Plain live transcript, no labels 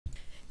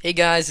Hey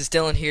guys, it's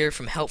Dylan here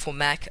from Helpful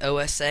Mac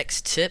OS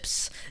X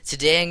Tips.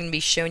 Today I'm going to be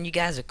showing you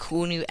guys a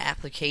cool new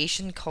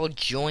application called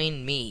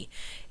Join Me.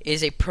 It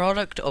is a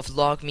product of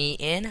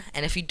LogMeIn,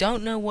 and if you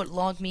don't know what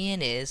LogMeIn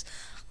is,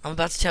 I'm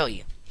about to tell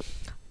you.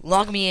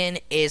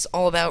 LogMeIn is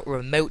all about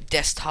remote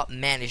desktop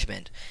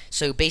management.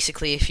 So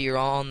basically, if you're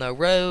on the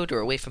road or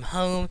away from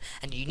home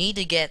and you need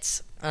to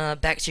get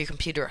back to your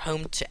computer at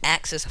home to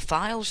access a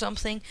file or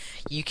something,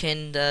 you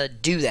can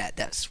do that.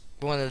 That's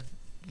one of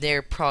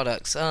their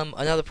products.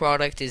 Another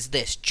product is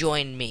this,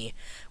 Join Me,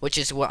 which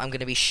is what I'm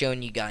going to be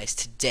showing you guys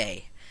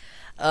today.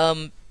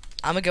 I'm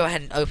going to go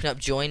ahead and open up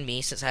Join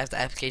Me since I have the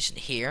application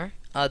here.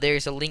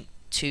 There's a link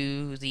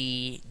to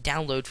the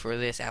download for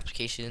this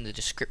application in the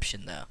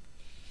description though.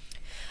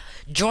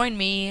 Join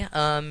Me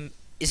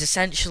is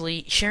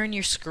essentially sharing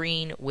your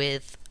screen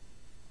with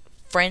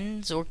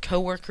friends or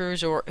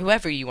coworkers or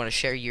whoever you want to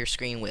share your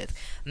screen with,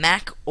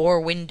 Mac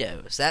or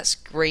Windows. That's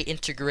great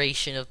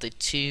integration of the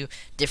two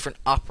different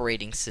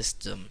operating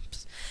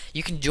systems.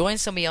 You can join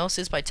somebody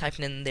else's by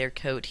typing in their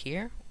code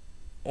here,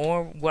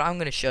 or what I'm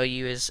going to show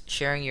you is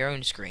sharing your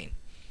own screen.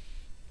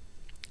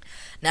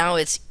 Now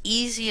it's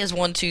easy as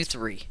 1, 2,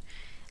 3.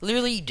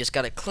 Literally, you just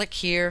got to click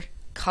here,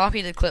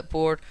 copy the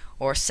clipboard,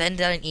 or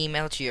send out an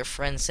email to your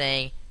friend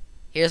saying,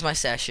 "Here's my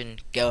session,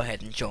 go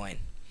ahead and join."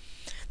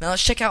 Now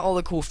let's check out all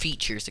the cool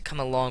features that come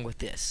along with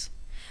this.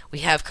 We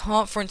have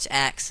conference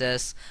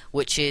access,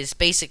 which is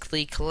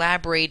basically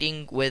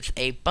collaborating with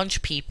a bunch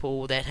of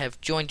people that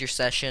have joined your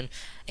session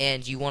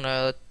and you want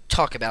to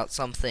talk about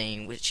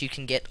something, which you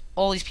can get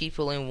all these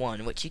people in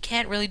one, which you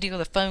can't really do with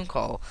a phone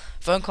call.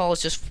 Phone call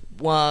is just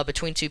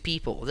between two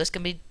people. This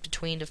can be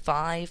between the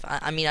 5.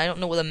 I mean, I don't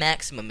know what the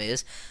maximum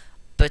is,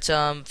 but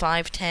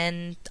 5,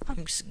 10,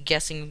 I'm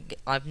guessing.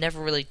 I've never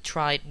really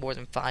tried more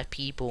than 5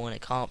 people in a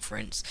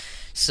conference,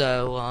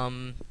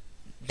 so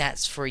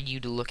that's for you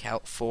to look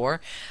out for.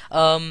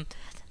 A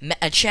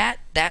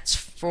chat, that's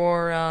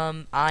for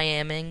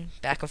IMing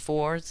back and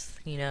forth,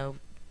 you know,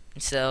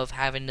 instead of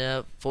having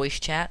a voice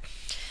chat.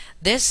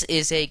 This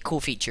is a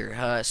cool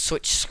feature,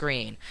 switch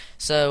screen.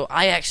 So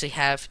I actually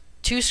have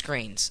 2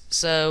 screens.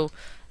 So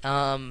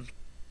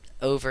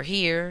over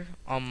here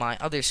on my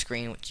other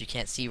screen, which you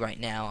can't see right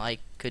now, I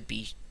could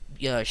be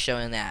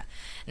showing that.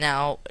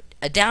 Now,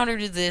 a downer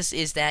to this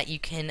is that you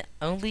can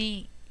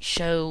only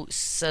show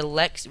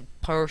select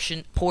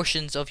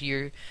portions of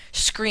your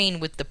screen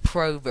with the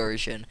Pro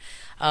version.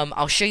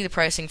 I'll show you the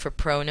pricing for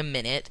Pro in a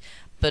minute,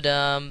 but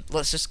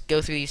let's just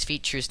go through these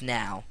features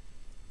now.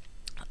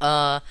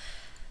 The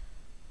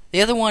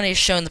other one is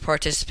showing the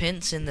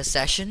participants in the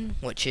session,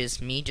 which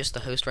is me, just the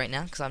host right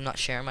now, because I'm not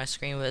sharing my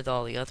screen with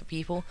all the other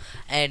people.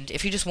 And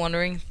if you're just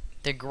wondering,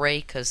 they're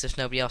great because there's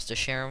nobody else to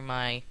share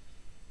my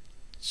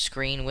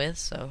screen with,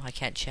 so I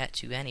can't chat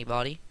to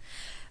anybody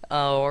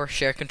or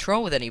share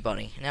control with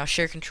anybody. Now,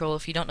 share control,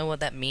 if you don't know what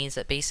that means,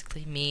 that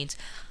basically means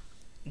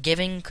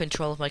giving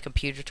control of my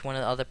computer to one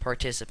of the other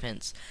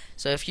participants.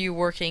 So if you're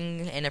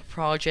working in a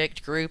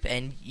project group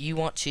and you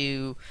want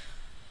to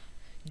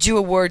do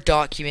a Word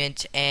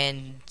document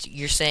and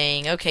you're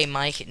saying, "Okay,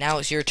 Mike, now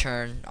it's your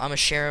turn. I'm going to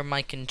share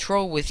my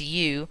control with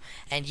you,"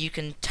 and you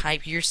can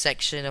type your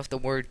section of the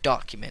Word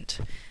document.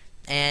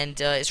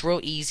 And it's real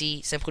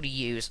easy, simple to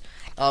use.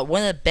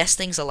 One of the best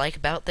things I like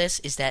about this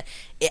is that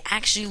it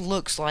actually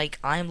looks like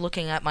I'm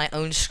looking at my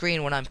own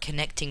screen when I'm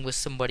connecting with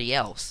somebody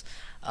else.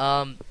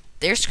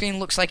 Their screen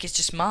looks like it's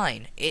just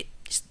mine.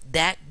 It's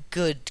that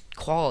good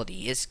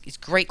quality. It's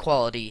great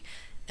quality.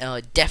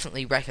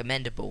 Definitely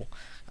recommendable.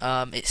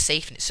 It's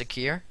safe and it's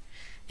secure.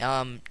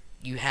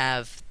 You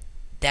have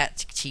that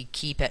to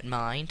keep in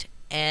mind,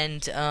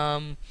 and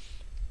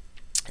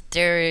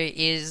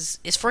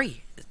it's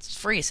free. It's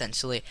free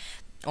essentially.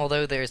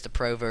 Although there's the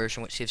Pro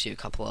version, which gives you a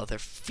couple other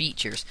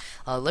features.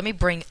 Let me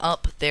bring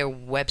up their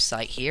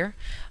website here,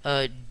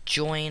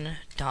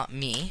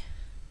 join.me,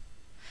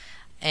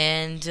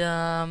 and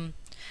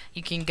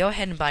you can go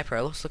ahead and buy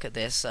Pro. Let's look at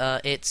this.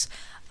 It's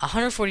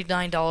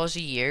 $149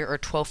 a year, or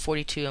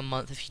 $12.42 a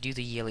month if you do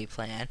the yearly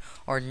plan,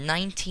 or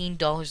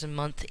 $19 a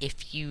month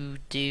if you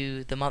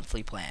do the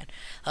monthly plan.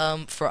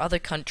 For other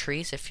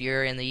countries, if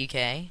you're in the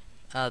UK,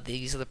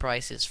 these are the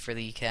prices for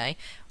the UK,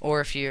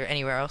 or if you're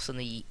anywhere else in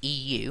the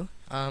EU,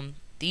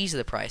 these are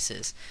the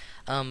prices.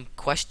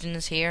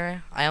 Questions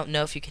here, I don't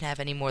know if you can have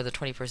any more than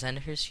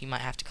 20%ers. You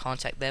might have to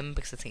contact them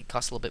because I think it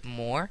costs a little bit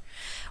more.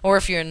 Or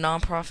if you're a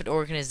non-profit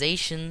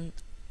organization,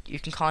 you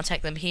can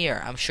contact them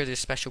here. I'm sure there's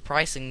special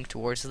pricing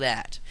towards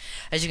that.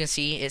 As you can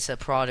see, it's a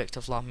product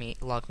of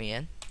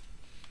LogMeIn.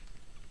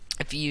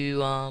 If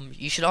you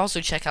you should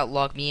also check out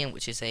LogMeIn,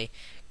 which is a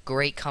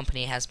great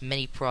company. It has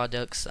many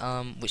products,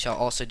 which I'll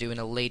also do in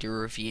a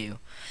later review.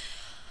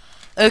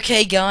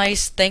 Okay,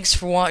 guys, thanks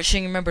for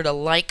watching. Remember to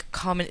like,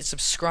 comment, and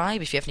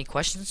subscribe. If you have any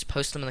questions,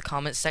 post them in the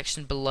comments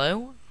section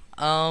below.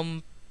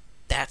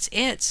 That's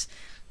it.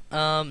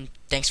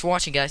 Thanks for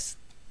watching, guys.